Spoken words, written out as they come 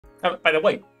By the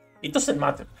way, it doesn't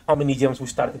matter how many gems we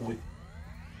started with.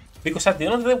 Because at the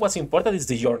end of the day, what's important is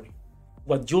the journey.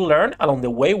 What you learn along the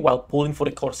way while pulling for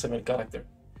a core 7 character.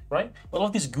 Right? All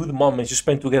of these good moments you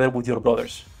spend together with your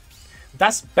brothers.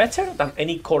 That's better than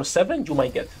any core 7 you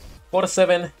might get. Core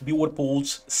 7 viewer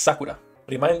pools Sakura.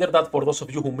 Reminder that for those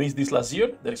of you who missed this last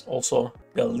year, there is also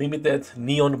the limited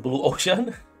Neon Blue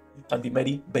Ocean and the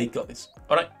Mary Bay Goddess.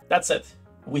 Alright, that's it.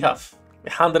 We have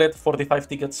 145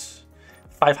 tickets,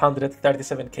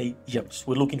 537k gems.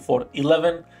 We're looking for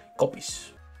 11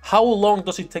 copies. How long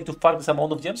does it take to farm this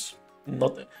amount of gems?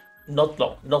 Not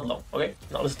long, okay?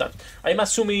 Now let's start. I'm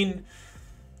assuming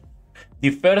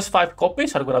the first 5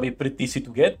 copies are gonna be pretty easy to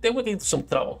get. Then we get into some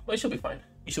trouble, but it should be fine.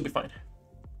 It should be fine.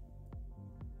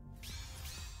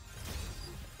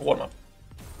 Warm up.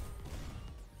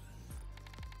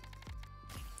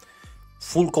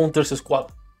 Full counters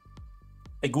squad.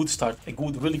 A good start. A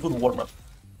good, really good warm up.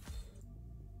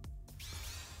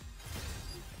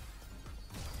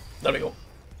 There we go.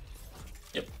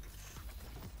 Yep.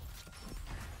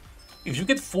 If you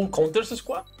get full counters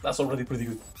squad, that's already pretty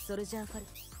good.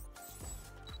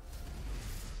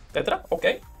 Tetra?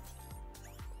 Okay.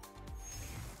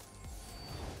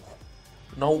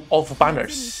 No off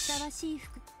banners.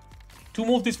 2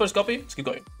 multis first copy. Let's keep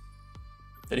going.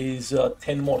 There is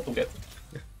 10 more to get.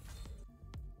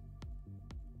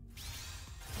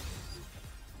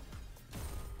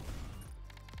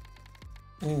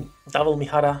 Double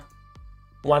Mihara.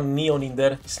 1 Neon in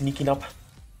there, sneaking up.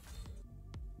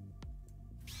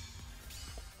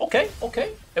 Okay,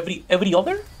 okay. Every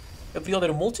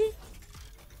other multi?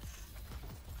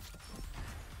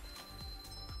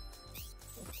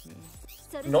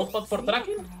 Notepad for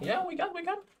tracking? Yeah, we can.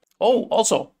 Oh,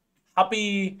 also,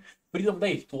 happy Freedom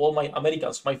Day to all my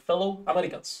Americans, my fellow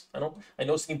Americans. I know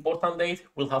it's an important date.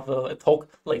 We'll have a talk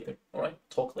later. All right,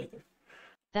 talk later.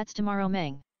 That's tomorrow,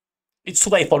 Meng. It's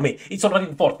today for me. It's already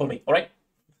in 4 for me. All right.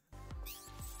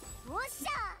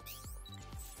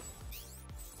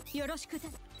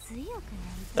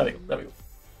 There we go.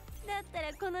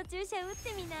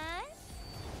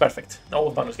 Perfect. No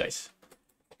banners, guys.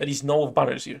 There is no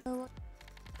banners here.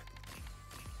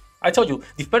 I told you,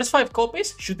 the first 5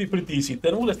 copies should be pretty easy.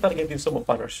 Then we'll start getting some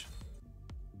banners.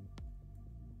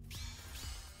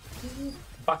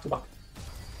 Back to back.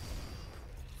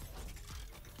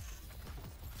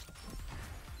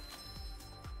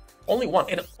 Only 1.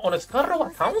 And on a Scarrow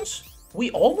accounts, we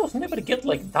almost never get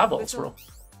like doubles, bro.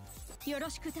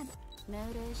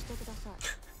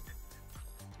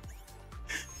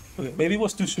 Okay, maybe it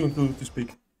was too soon to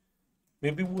speak.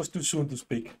 Maybe it was too soon to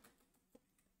speak.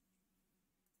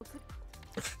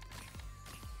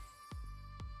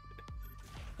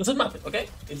 Doesn't matter, okay?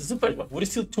 It's the first one. We're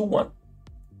still 2-1.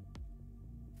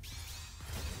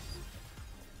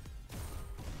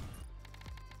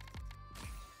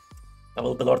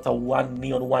 Double Belorta, 1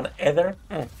 Neon, 1 Ether.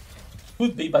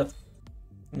 Could be, but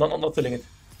not feeling it.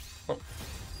 No.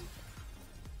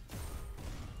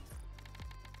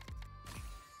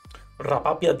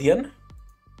 Rapapi at the end.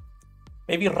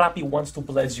 Maybe Rappi wants to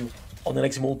bless you on the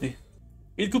next multi.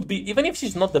 It could be, even if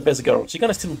she's not the best girl, she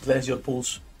can still bless your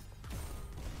pulls.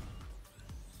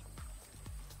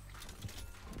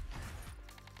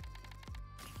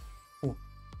 Ooh.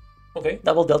 Okay,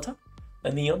 double Delta.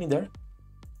 A Neon in there.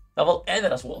 Double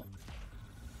Ether as well.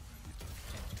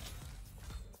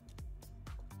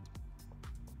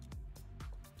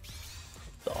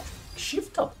 Oh,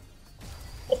 shift up.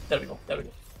 Oh, there we go.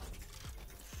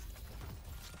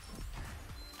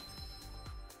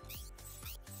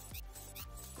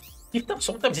 Shift up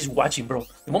sometimes is watching, bro.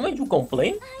 The moment you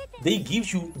complain, they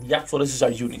give you the actual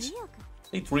SSR units.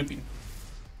 They tripping.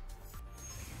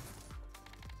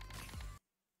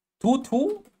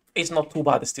 2-2 is not too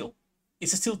bad still.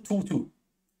 It's still 2-2.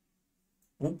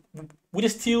 We're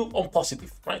still on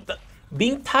positive, right?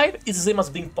 Being tied is the same as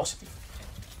being positive.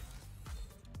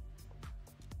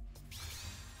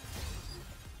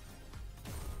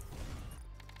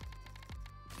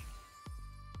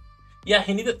 Yeah,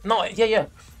 he needed... No, yeah.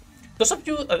 Those of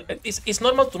you... it's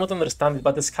normal to not understand it,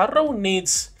 but the Scarrow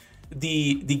needs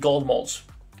the gold molds.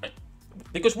 Right?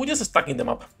 Because we're just stacking them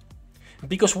up.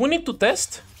 Because we need to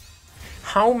test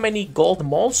how many gold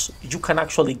molds you can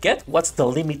actually get, what's the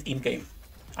limit in-game.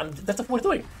 And that's what we're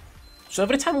doing. So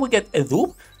every time we get a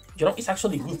dupe, you know, it's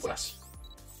actually good for us.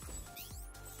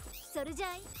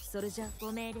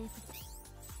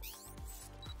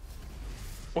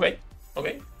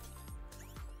 Okay.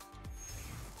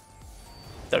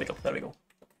 There we go.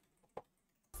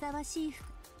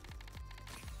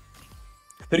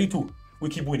 32. We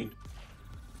keep winning.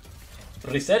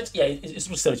 Research? Yeah, it's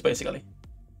research basically.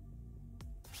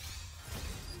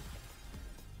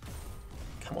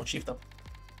 on, shift up.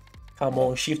 Come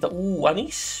on, shift up. Ooh,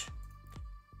 Anis.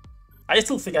 I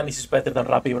still think Anis is better than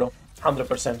Rappi, bro.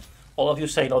 100%. All of you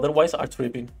saying otherwise are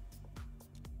tripping.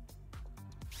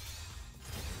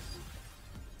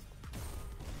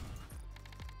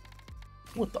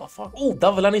 What the fuck? Oh,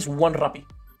 double Anis, one Rappi.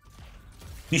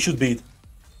 This should be it.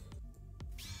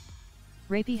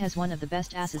 Rappi has one of the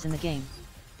best asses in the game.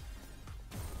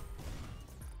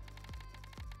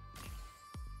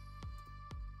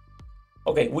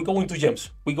 Okay, we go into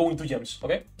gems. We go into gems,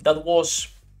 okay? That was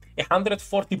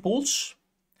 140 pulls,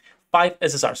 5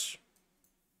 SSRs.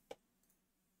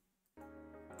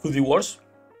 Could be worse.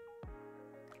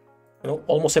 You know,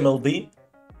 almost MLB.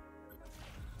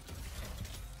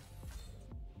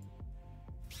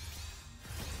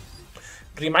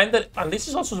 Reminder, and this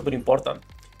is also super important,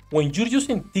 when you're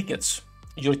using tickets,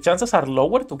 your chances are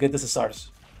lower to get SSRs.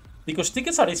 Because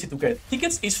tickets are easy to get.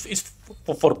 Tickets is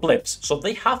for plebs, so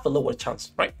they have a lower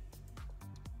chance, right?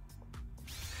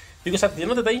 Because at the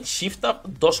end of the day, shift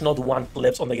up does not want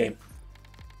plebs on the game.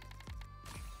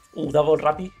 Ooh, double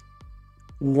Rappi.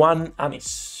 One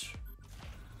Anis.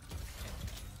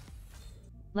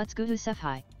 Let's go to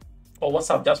Sefhi. Oh,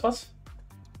 what's up, Jaspas?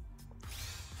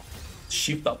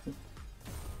 Shift up.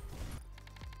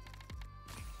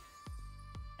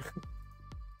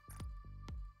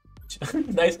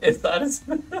 Nice stars.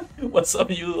 What's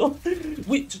up, you?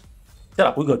 Shut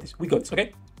up, we got this. We got this,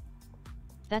 okay?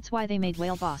 That's why they made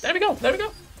Whale Boss. There we go, there we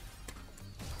go.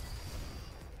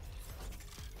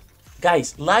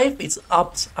 Guys, life is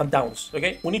ups and downs,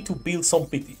 okay? We need to build some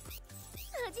pity.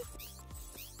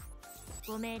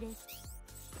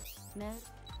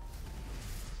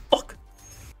 Fuck.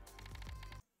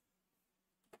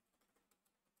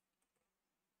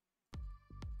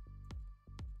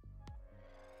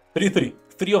 Three.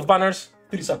 3 of banners,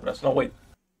 3 Sakuras. No, wait.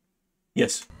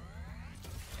 Yes.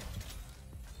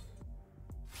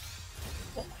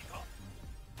 Oh my god.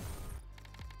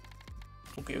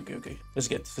 Okay. Let's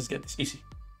get this. Easy.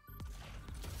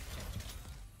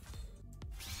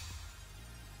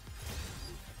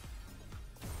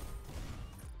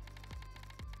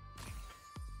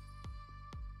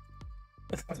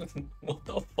 What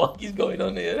the fuck is going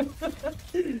on here?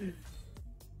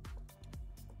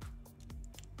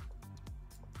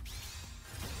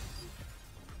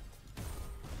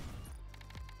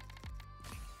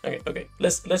 Okay.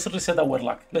 Let's reset our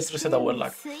luck.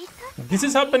 This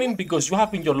is happening because you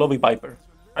have in your lobby Viper,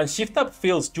 and Shift Up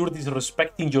feels you're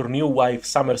disrespecting your new wife,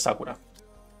 Summer Sakura.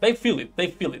 They feel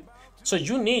it. So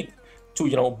you need to,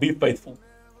 you know, be faithful.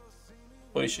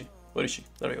 Where is she?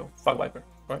 There we go. Fuck Viper.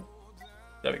 Right?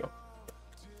 There we go.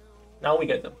 Now we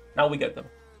get them.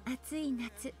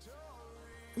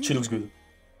 She looks good.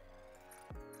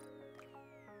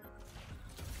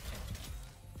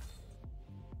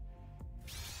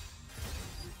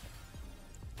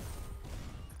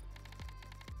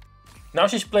 Now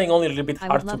she's playing only a little bit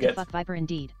hard to get. I would love to fuck Viper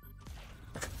indeed.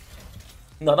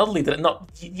 No, not literally. No,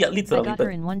 yeah, literally. I got her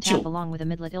in one tap along with a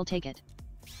midlet. I'll take it.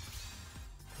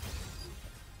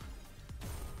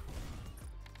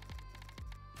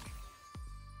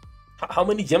 How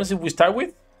many gems did we start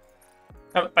with?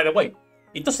 By the way,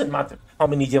 it doesn't matter how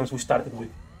many gems we started with.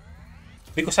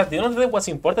 Because at the end of the day, what's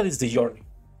important is the journey.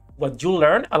 What you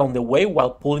learn along the way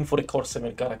while pulling for a core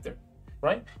 7 character.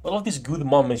 Right? All of these good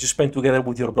moments you spend together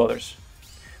with your brothers.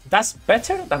 That's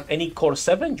better than any core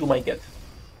 7 you might get.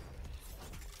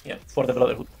 Yeah, for the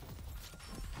Brotherhood.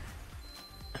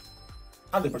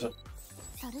 100%.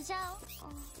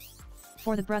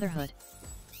 For the Brotherhood.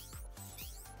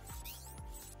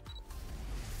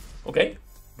 Okay,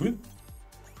 good.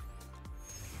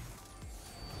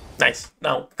 Nice.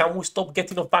 Now, can we stop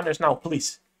getting off banners now,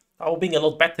 please? That would be a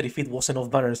lot better if it wasn't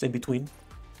off banners in between.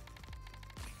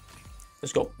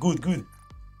 Let's go. Good.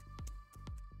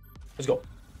 Let's go.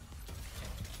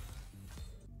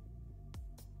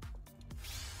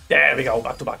 There we go.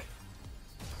 Back to back.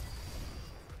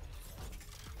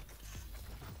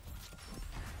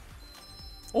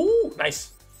 Oh,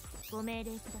 nice.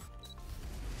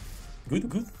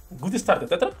 Good start,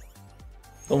 Tetra.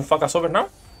 Don't fuck us over now.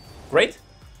 Great.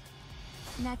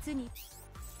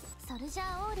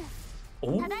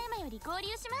 Oh.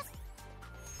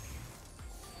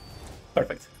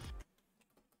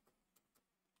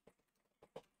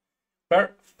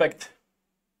 Perfect.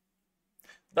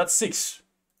 That's 6.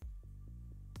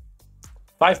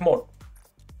 5 more.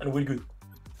 And we're good.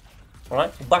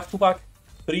 Alright, back to back.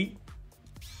 3.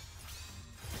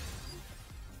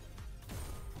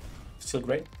 Still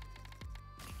great.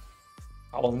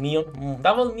 Double Neon.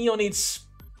 Double Neon is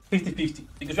 50-50.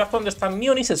 Because you have to understand,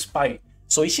 Neon is a spy.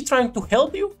 So is she trying to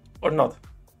help you or not?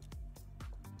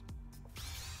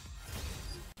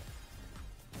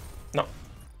 No.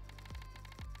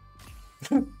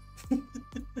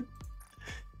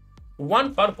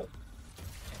 One purple.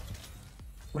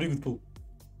 Really good pull.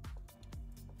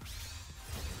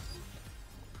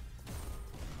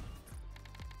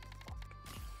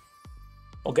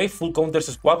 Okay, full counters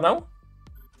squad now.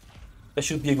 That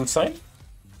should be a good sign.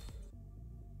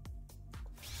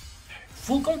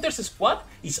 Full counters squad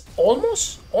is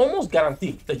almost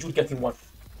guaranteed that you're getting one.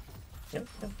 Yeah.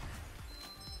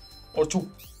 Or two.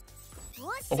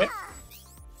 Okay.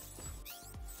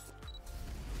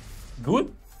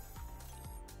 Good.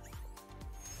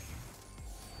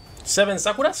 7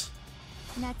 Sakuras.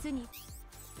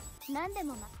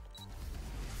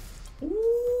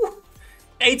 Ooh.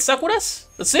 8 Sakuras.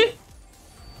 Let's see.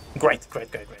 Great.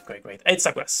 8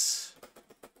 Sakuras.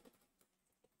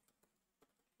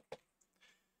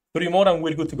 3 more and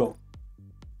we're good to go.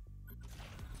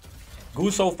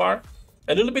 Good so far.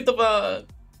 A little bit of a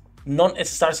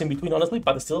non-stars in between, honestly,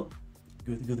 but still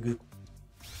good.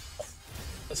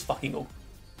 Let's fucking go.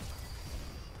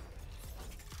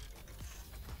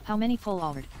 How many pull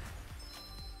already?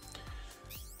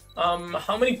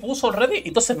 How many pulls already?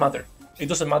 It doesn't matter. It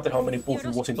doesn't matter how many pulls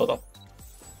it was in total.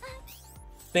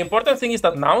 The important thing is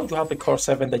that now you have the core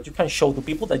 7 that you can show to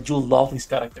people that you love this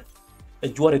character.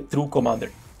 That you are a true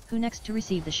commander. Who next to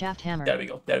receive the shaft hammer? There we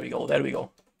go.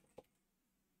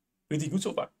 Pretty good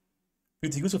so far.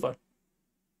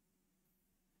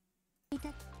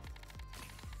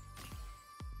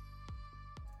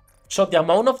 So the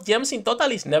amount of gems in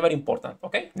total is never important,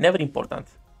 okay? Never important.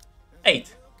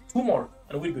 8. 2 more,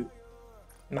 and we're good.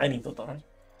 9 in total, right?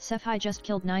 Sefhi just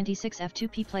killed 96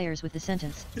 F2P players with the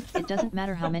sentence, it doesn't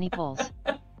matter how many pulls.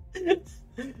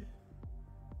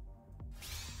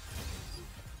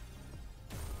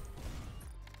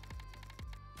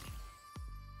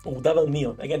 Oh, double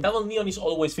neon. Again, double neon is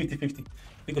always 50-50.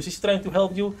 Because he's trying to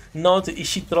help you, not is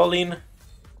she trolling.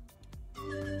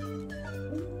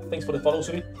 Thanks for the follow,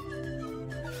 Suri.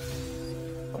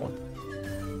 Come on.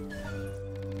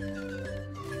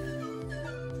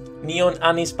 Neon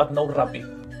Anis, but no Rappi.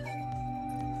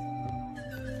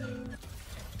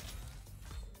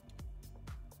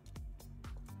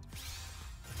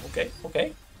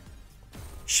 Okay.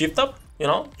 Shift up, you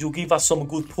know, you give us some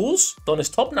good pulls. Don't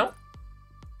stop now.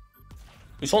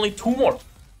 It's only 2 more.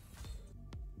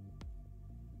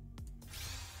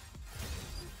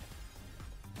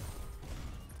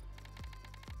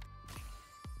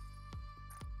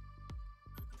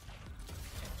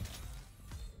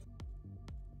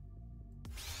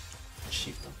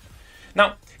 Shift up.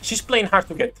 Now, she's playing hard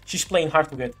to get.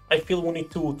 I feel we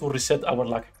need to reset our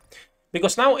luck.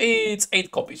 Because now it's 8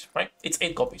 copies, right? It's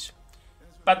 8 copies.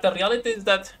 But the reality is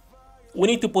that we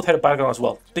need to put her background as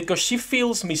well. Because she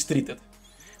feels mistreated.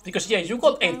 Because yeah, you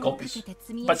got 8 copies.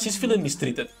 But she's feeling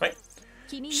mistreated, right?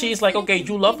 She's like, okay,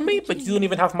 you love me, but you don't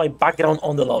even have my background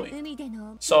on the lobby.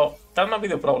 So that might be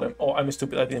the problem. Oh, I'm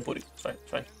stupid, I didn't put it. It's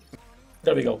fine.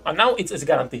 There we go. And now it's a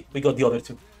guarantee. We got the other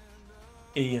 2.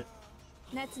 Yeah.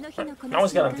 Right. Now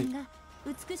it's guaranteed.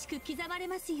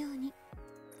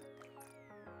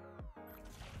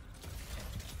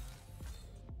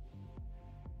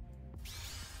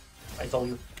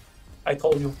 I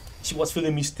told you. She was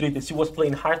feeling mistreated. She was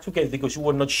playing hard to get because you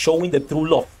were not showing the true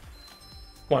love.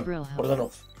 1. More than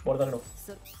enough.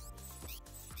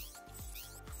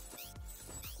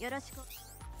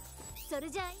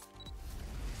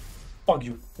 Fuck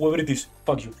you. Whoever it is,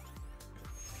 fuck you.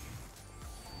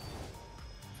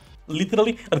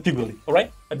 Literally and figuratively,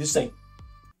 alright? I'm just saying.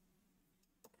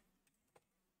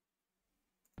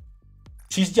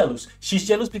 She's jealous. She's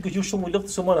jealous because you're showing love to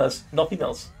someone else, nothing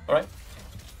else, alright?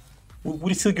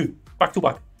 We're still good. Back to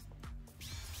back.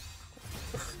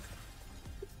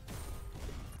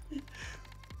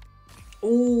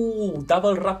 Ooh,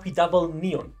 double Rappi, double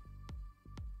neon.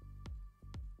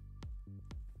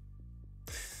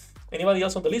 Anybody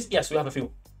else on the list? Yes, we have a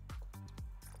few.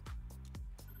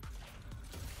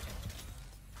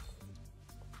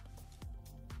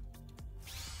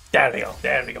 There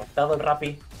we go. Double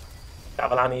Rappi,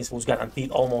 double Anis was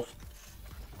guaranteed almost.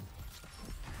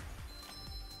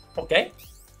 Okay.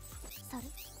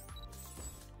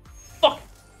 Fuck!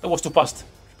 That was too fast.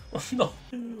 No.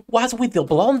 What's with the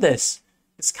blondes?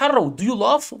 Scarrow, do you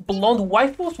love blonde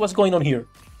waifus? What's going on here?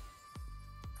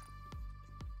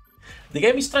 The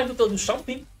game is trying to tell you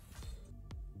something.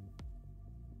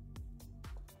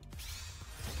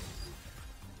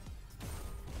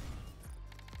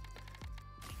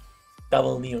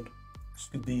 Double neon. This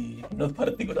could be not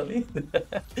particularly.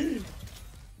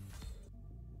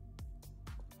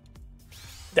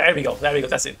 There we go,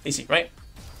 that's it. Easy, right?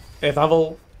 A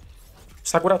double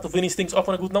Sakura to finish things off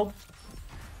on a good note.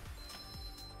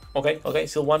 Okay, okay,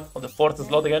 still one on the fourth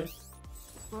slot again.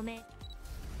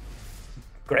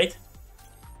 Great.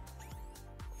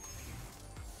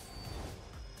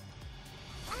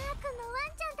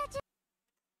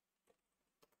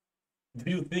 Do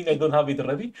you think I don't have it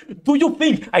ready? Do you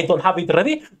think I don't have it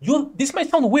ready? This might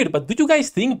sound weird, but do you guys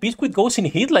think Biscuit goes in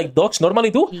heat like dogs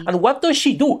normally do? And what does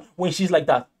she do when she's like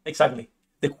that? Exactly.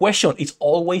 The question is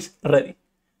always ready.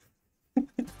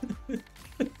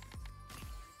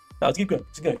 Now let's keep going.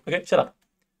 Let's keep going. Okay, shut up.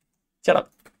 Shut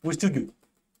up. We're still good.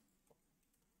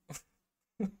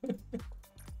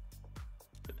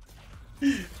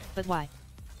 But why?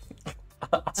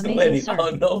 Amazing, sir.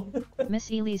 Oh no. Miss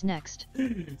Ely's next.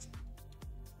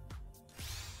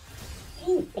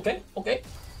 Ooh, okay, okay.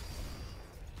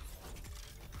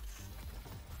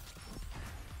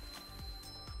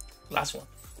 Last one.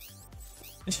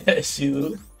 Yes,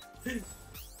 you.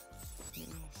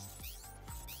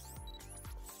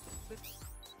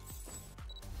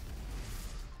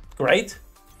 Great.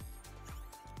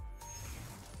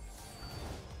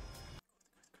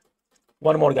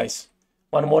 One more, guys.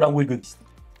 One more and we're good.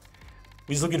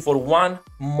 We're just looking for one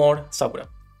more Sakura.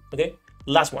 Okay?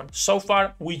 Last one. So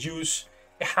far, we use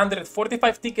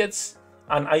 145 tickets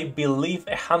and I believe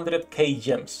 100k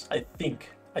gems. I think.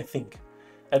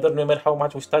 I don't remember how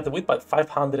much we started with, but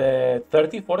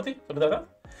 530, 40, something like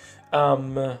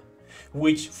that.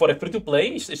 Which for a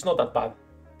free-to-play, it's not that bad.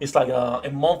 It's like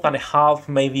a month and a half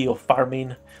maybe of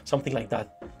farming, something like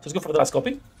that. So let's go for the last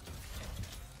copy.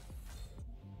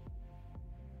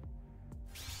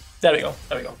 There we go,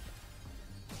 there we go.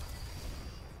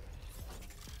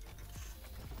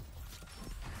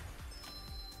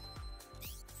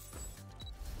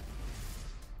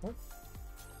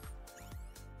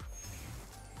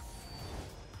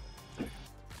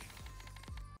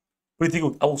 Pretty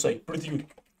good, I will say, pretty good.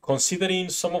 Considering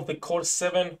some of the core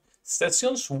 7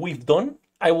 sessions we've done,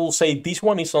 I will say this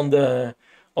one is on the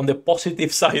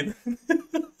positive side.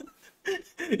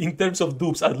 In terms of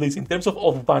dupes, at least, in terms of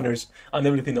off banners and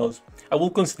everything else. I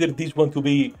will consider this one to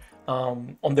be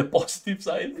on the positive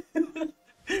side.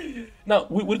 Now,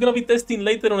 we're going to be testing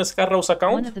later on Scarrow's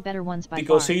account. One of the better ones by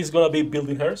because far. he's going to be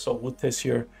building her, so we'll test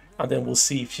her and then we'll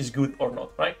see if she's good or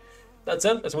not, right? That's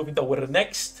it. Let's move into our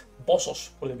next bosses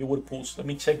for the viewer pools. Let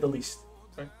me check the list.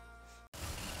 Right?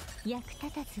 役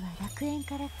立たずは楽園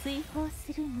から追放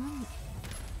するのみ。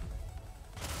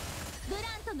ブラン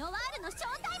とノワールのショー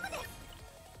タイムです。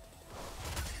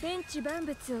天地万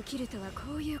物を切るとは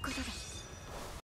こういうことです。